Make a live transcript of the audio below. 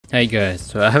Hey guys,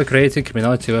 so I have created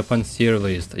criminality weapons tier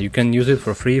list. You can use it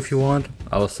for free if you want.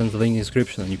 I'll send the link in the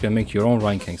description. You can make your own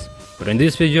rankings. But in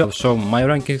this video, I'll show my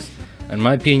rankings and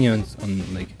my opinions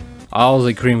on like all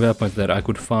the crim weapons that I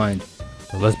could find.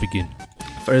 So let's begin.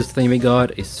 First thing we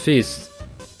got is fist.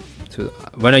 So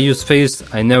when I use fist,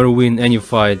 I never win any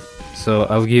fight. So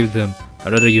I'll give them.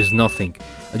 I'd rather use nothing.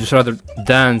 I just rather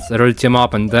dance. I'd rather team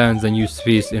up and dance than use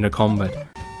fist in a combat.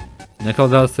 Knuckle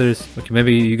dusters, okay,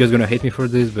 maybe you guys gonna hate me for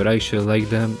this, but I actually like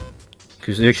them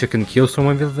because you actually can kill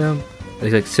someone with them.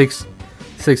 There's like six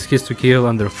hits to kill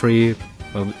and they're free.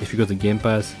 Well, if you go to Game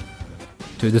Pass,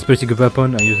 so this pretty good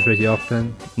weapon. I use it pretty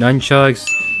often. Nunchucks,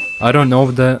 I don't know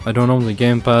that. I don't know the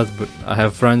Game Pass, but I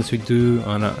have friends who do,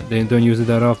 and they don't use it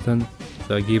that often.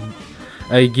 So I give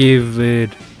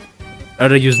it. I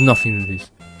use nothing in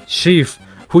this. Sheath,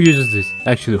 who uses this?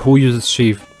 Actually, who uses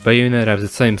sheath? Bayonet have the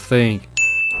same thing.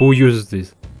 Who uses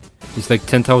this? It's like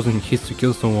 10,000 hits to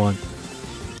kill someone.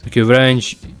 Okay,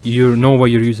 range, you know why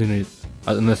you're using it,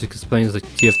 unless it explains like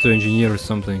TF2 engineer or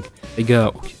something. Okay,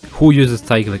 who uses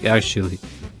Taiga? Like actually,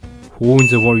 who in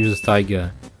the world uses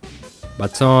Taiga?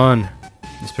 Baton,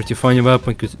 it's pretty funny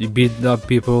weapon because you beat up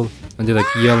people and they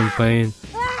like yell in pain.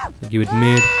 So give it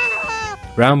mid.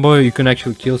 Rambo, you can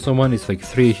actually kill someone. It's like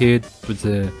 3 hit, but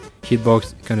the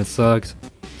hitbox kind of sucks.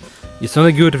 It's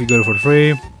only good if you go for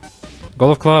free.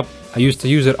 Golf club, I used to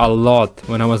use it a lot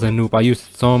when I was a noob. I used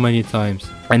it so many times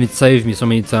and it saved me so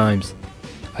many times.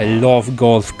 I love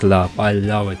golf club, I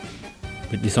love it.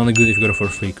 But it's only good if you go for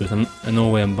free because I know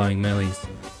why I'm buying melees.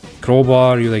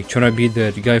 Crowbar, you like trying to beat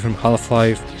the guy from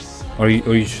Half-Life, or you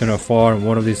trying to farm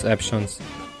one of these options.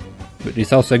 But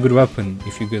it's also a good weapon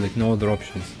if you get like no other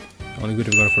options. Only good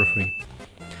if you go for free.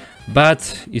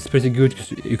 Bat, it's pretty good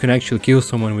because you can actually kill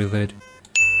someone with it.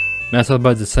 Metal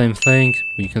bat, the same thing,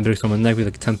 you can break someone's neck with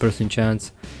like 10%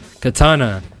 chance.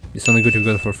 Katana, it's only good if you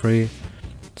got it for free.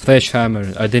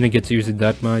 Sledgehammer, I didn't get to use it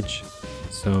that much,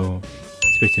 so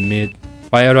it's pretty mid.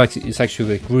 Fire axe is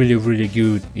actually like really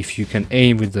good if you can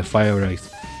aim with the fire axe,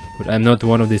 but I'm not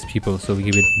one of these people, so I'll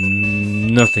give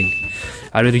it nothing.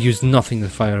 I really use nothing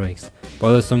with fire axe,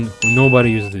 but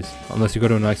nobody uses this unless you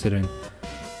got an accident.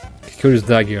 Curious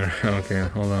dagger, okay,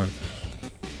 hold on.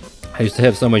 I used to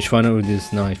have so much fun with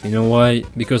this knife. You know why?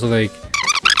 Because like,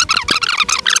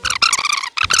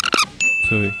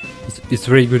 so it's a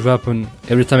very good weapon.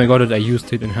 Every time I got it, I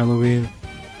used it in Halloween.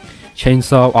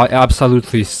 Chainsaw, I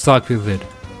absolutely suck with it.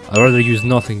 I'd rather use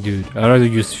nothing, dude. I'd rather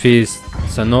use fist.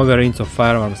 So nowhere into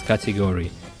firearms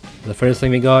category. The first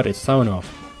thing we got is sound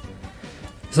off.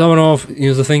 Sound off, you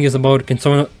know, the thing is about, can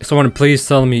someone please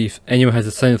tell me if anyone has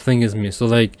the same thing as me? So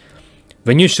like,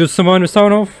 when you shoot someone with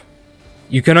sound off,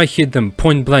 you cannot hit them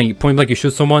point blank. Point blank, you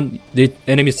shoot someone, the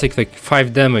enemies take like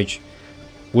 5 damage.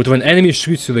 But when enemy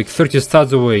shoots you like 30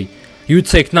 stats away, you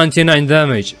take 99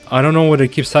 damage. I don't know what it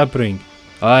keeps happening.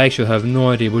 I actually have no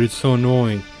idea, but it's so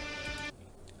annoying.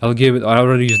 I'll give it, I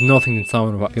already use nothing in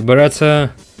sound. Okay,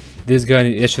 Beretta, this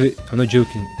guy, actually, I'm not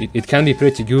joking. It can be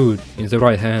pretty good in the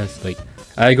right hands. Like,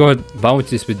 I got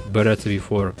bounties with Beretta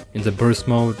before. In the burst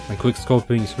mode and quick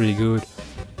scoping is really good.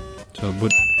 So,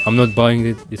 but I'm not buying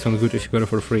it, it's only good if you got it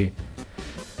for free.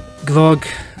 Glock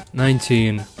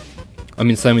 19, I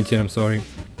mean 17, I'm sorry.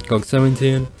 Glock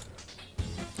 17.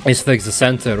 It's like the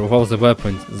center of all the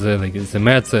weapons, the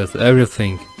method,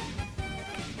 everything.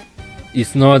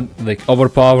 It's not like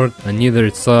overpowered and neither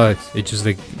it sucks, it's just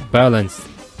like balanced.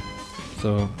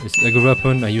 So it's a good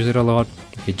weapon, I use it a lot.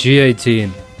 Okay,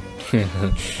 G18.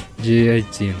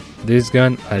 G18. This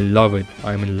gun, I love it.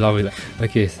 I'm in love with it.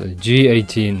 Okay, so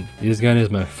G18. This gun is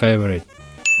my favorite.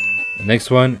 The next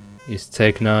one is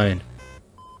Tech 9.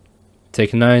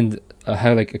 Tech 9, I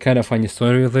had like a kind of funny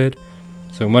story with it.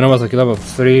 So when I was like level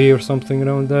 3 or something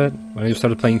around that, when I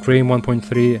started playing Crim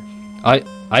 1.3,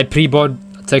 I pre-bought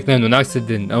Tech 9 on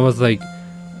accident. I was like,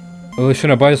 well,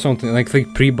 should I buy something? Like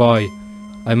pre-buy.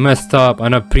 I messed up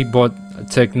and I pre-bought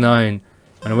Tech 9.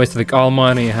 And I wasted like all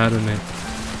money I had on it.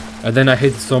 And then I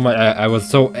hated so much. I was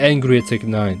so angry at Tech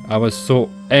 9. I was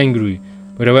so angry.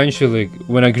 But eventually, like,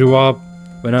 when I grew up,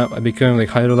 when I became like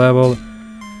higher level,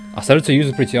 I started to use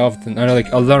it pretty often. And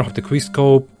I learned how to quick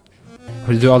scope, how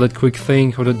to do all that quick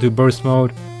thing, how to do burst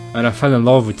mode. And I fell in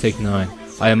love with Tech 9.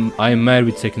 I am mad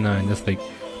with Tech 9. That's like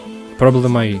probably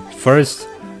my first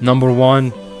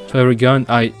 #1 favorite gun.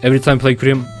 Every time I play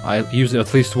Crim, I use it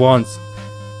at least once.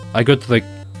 I got like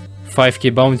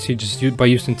 5k bounty just by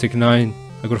using Tech 9.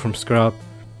 I got it from scrap,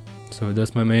 so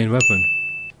that's my main weapon.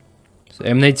 So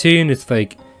M19, it's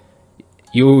like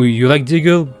you like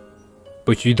Deagle,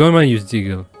 but you don't want to use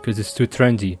Deagle because it's too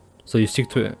trendy. So you stick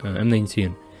to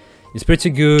M19. It's pretty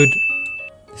good.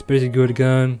 It's pretty good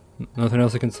gun. Nothing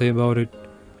else I can say about it.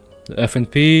 The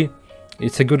FNP,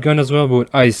 it's a good gun as well, but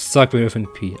I suck with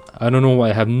FNP. I don't know why,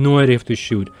 I have no idea how to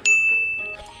shoot.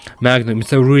 Magnum,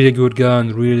 it's a really good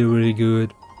gun, really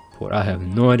good, but I have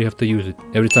no idea how to use it.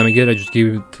 Every time I get it, I just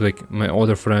give it to like my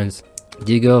other friends.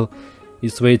 Deagle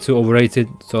is way too overrated,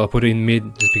 so I'll put it in mid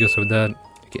just because of that.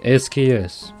 Okay,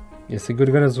 SKS. It's a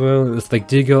good gun as well. It's like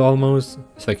Deagle almost.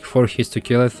 It's like 4 hits to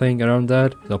kill, I think, around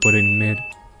that. So I'll put it in mid.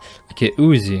 Okay,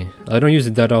 Uzi. I don't use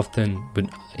it that often, but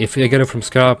if I get it from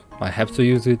scrap, I have to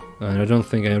use it, and I don't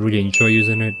think I really enjoy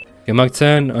using it. Okay, Mark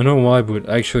 10, I don't know why, but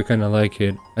I actually kind of like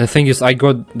it. And the thing is, I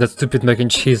got that stupid mac and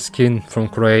cheese skin from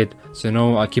Crate, so you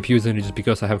know, I keep using it just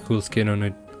because I have cool skin on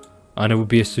it. And it would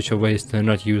be such a waste to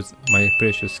not use my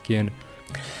precious skin.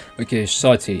 Okay,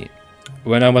 Shotty.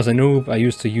 When I was a noob, I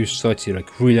used to use Shotty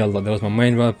like really a lot. That was my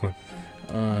main weapon.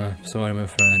 Sorry my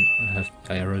friend,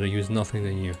 I rather use nothing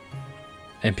than you.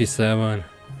 MP7.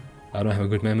 I don't have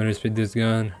good memories with this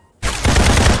gun.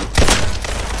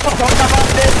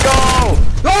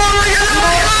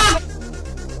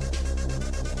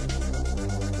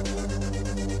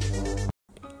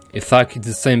 It's like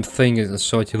the same thing as a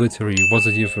Shotty, literally. What's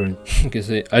the difference? Okay,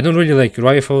 so I don't really like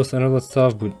rifles and all that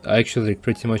stuff, but I actually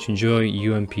pretty much enjoy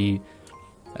UMP.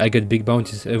 I get big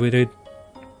bounties with it,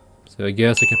 so I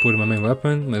guess I can put my main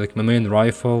weapon, like my main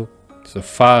rifle. So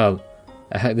file.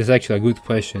 This is actually a good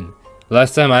question.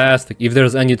 Last time I asked like, if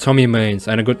there's any Tommy mains,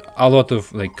 and I got a lot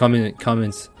of like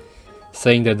comments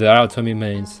saying that there are Tommy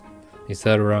mains,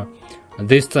 etc. And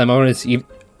this time I want to see,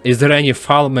 is there any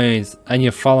file mains,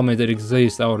 that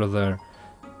exist out of there?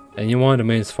 Anyone the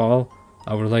mains file?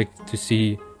 I would like to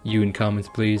see you in comments,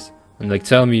 please, and like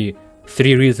tell me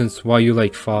 3 reasons why you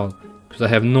like file, because I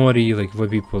have no idea like why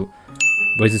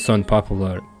it's so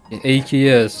unpopular. In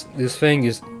AKS, this thing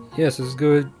is, yes, it's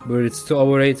good, but it's too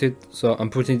overrated, so I'm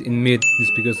putting it in mid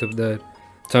just because of that.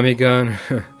 Tommy gun.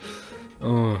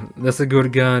 Oh, that's a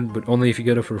good gun, but only if you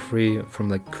get it for free from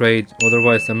like Crate.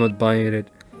 Otherwise, I'm not buying it.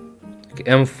 Okay,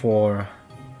 M4.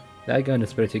 That gun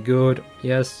is pretty good.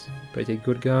 Yes, pretty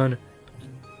good gun.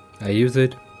 I use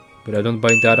it, but I don't buy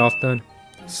it that often.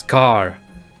 Scar.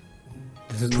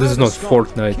 This is not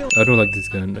Fortnite. I don't like this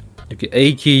gun. Okay,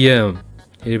 AKM.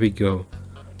 Here we go.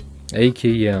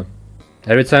 AKM.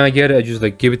 Every time I get it, I just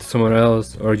like give it to someone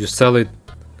else or just sell it,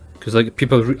 because like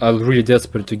people are really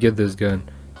desperate to get this gun.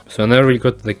 So I never really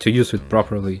got like to use it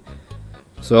properly.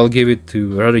 So I'll give it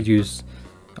to rather use.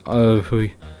 Who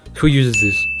uses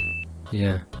this?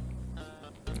 Yeah.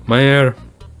 Meyer.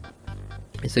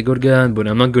 It's a good gun, but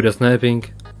I'm not good at sniping.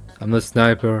 I'm not a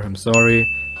sniper. I'm sorry.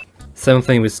 Same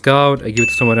thing with Scout. I give it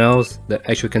to someone else that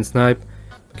actually can snipe.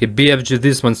 Okay, BFG,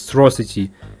 this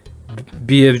monstrosity.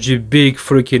 BFG, big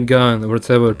freaking gun, or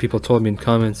whatever people told me in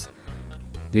comments.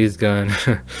 This gun.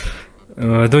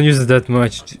 I don't use it that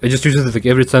much. I just use it like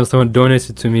every time someone donates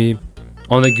it to me.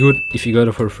 Only good if you got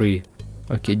it for free.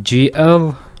 Okay,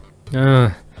 GL.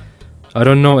 I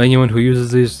don't know anyone who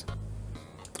uses this.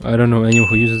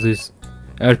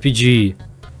 RPG.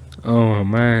 Oh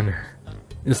man.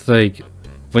 It's like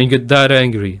when you get that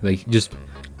angry, like just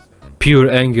pure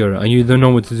anger, and you don't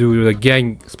know what to do. You're like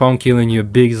gang spawn killing you,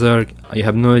 big Zerg, you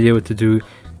have no idea what to do.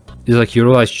 It's like your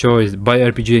last choice, buy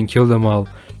RPG and kill them all.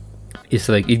 It's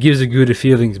like it gives you good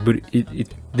feelings, but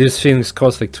these feelings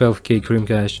cost like 12k Crim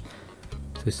cash.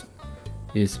 So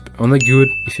it's only good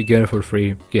if you get it for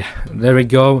free. Yeah, there we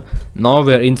go. Now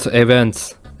we're into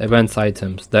events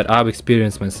items that I've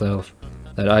experienced myself,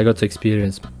 that I got to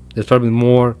experience. There's probably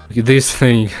more. This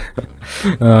thing,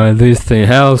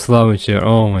 Hell's Launcher.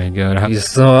 Oh my god!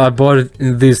 So I bought it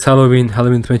in this Halloween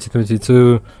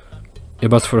 2022.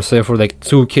 It was for sale for like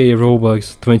 2k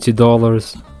Roblox,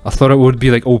 $20. I thought it would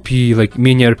be like OP, like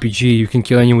mini RPG. You can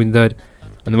kill anyone with that.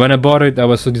 And when I bought it, I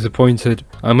was so disappointed.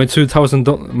 My 2000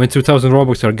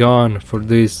 Robux are gone for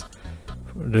this.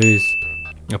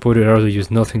 I put it rather use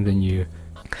nothing than you.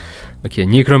 Okay,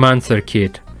 Necromancer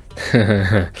kit.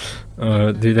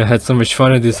 Dude, I had so much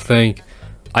fun with this thing.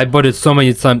 I bought it so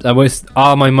many times. I wasted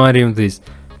all my money on this.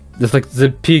 It's like the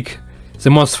peak, the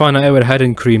most fun I ever had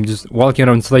in Cream. Just walking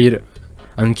around Slayer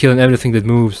and killing everything that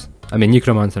moves. I mean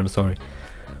Necromancer, I'm sorry.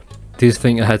 This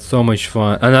thing, I had so much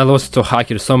fun. And I lost it to a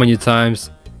hacker so many times.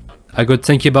 I got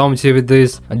 10k bounty with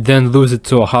this and then lose it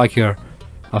to a hacker,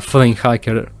 a failing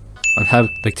hacker, and have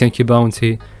like 10k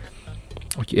bounty.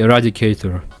 Okay,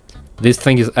 Eradicator. This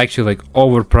thing is actually like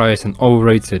overpriced and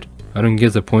overrated. I don't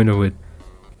get the point of it.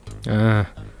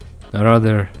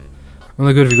 Rather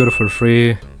only good if you got it for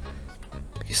free.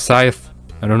 Okay, Scythe.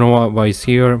 I don't know why it's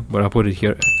here, but I put it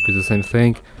here because it's the same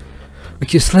thing.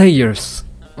 Okay, Slayers.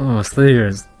 Oh,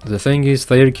 Slayers. The thing is,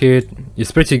 Slayer kit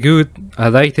is pretty good. I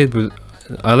liked it, but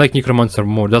I like Necromancer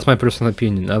more. That's my personal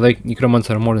opinion. I like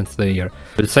Necromancer more than Slayer.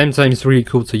 But at the same time, it's really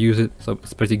cool to use it. So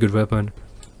it's a pretty good weapon.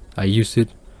 I use it.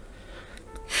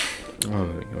 Oh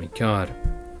my god.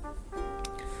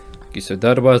 Okay, so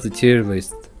that was the tier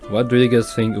list. What do you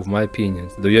guys think of my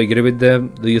opinions? Do you agree with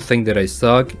them? Do you think that I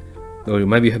suck? Or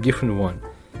maybe you have a different one?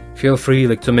 Feel free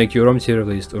to make your own tier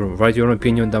list or write your own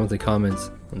opinion down in the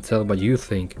comments and tell what you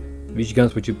think. Which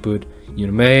guns would you put in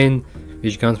your main?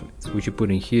 Which guns would you put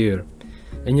in here?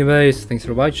 Anyways, thanks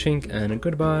for watching and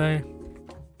goodbye.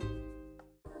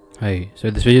 Hey, so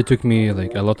this video took me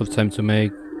a lot of time to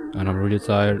make and I'm really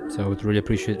tired, so I would really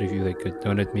appreciate if you could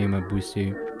donate me my boosty.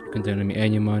 You can donate me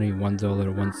any money,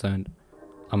 $1, 1 cent.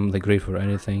 I'm great for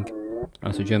anything.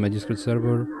 Also join my Discord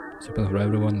server. It's open for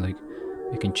everyone.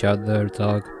 We can chat there,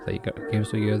 talk, play games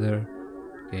together.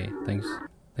 Okay,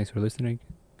 thanks for listening.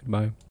 Goodbye.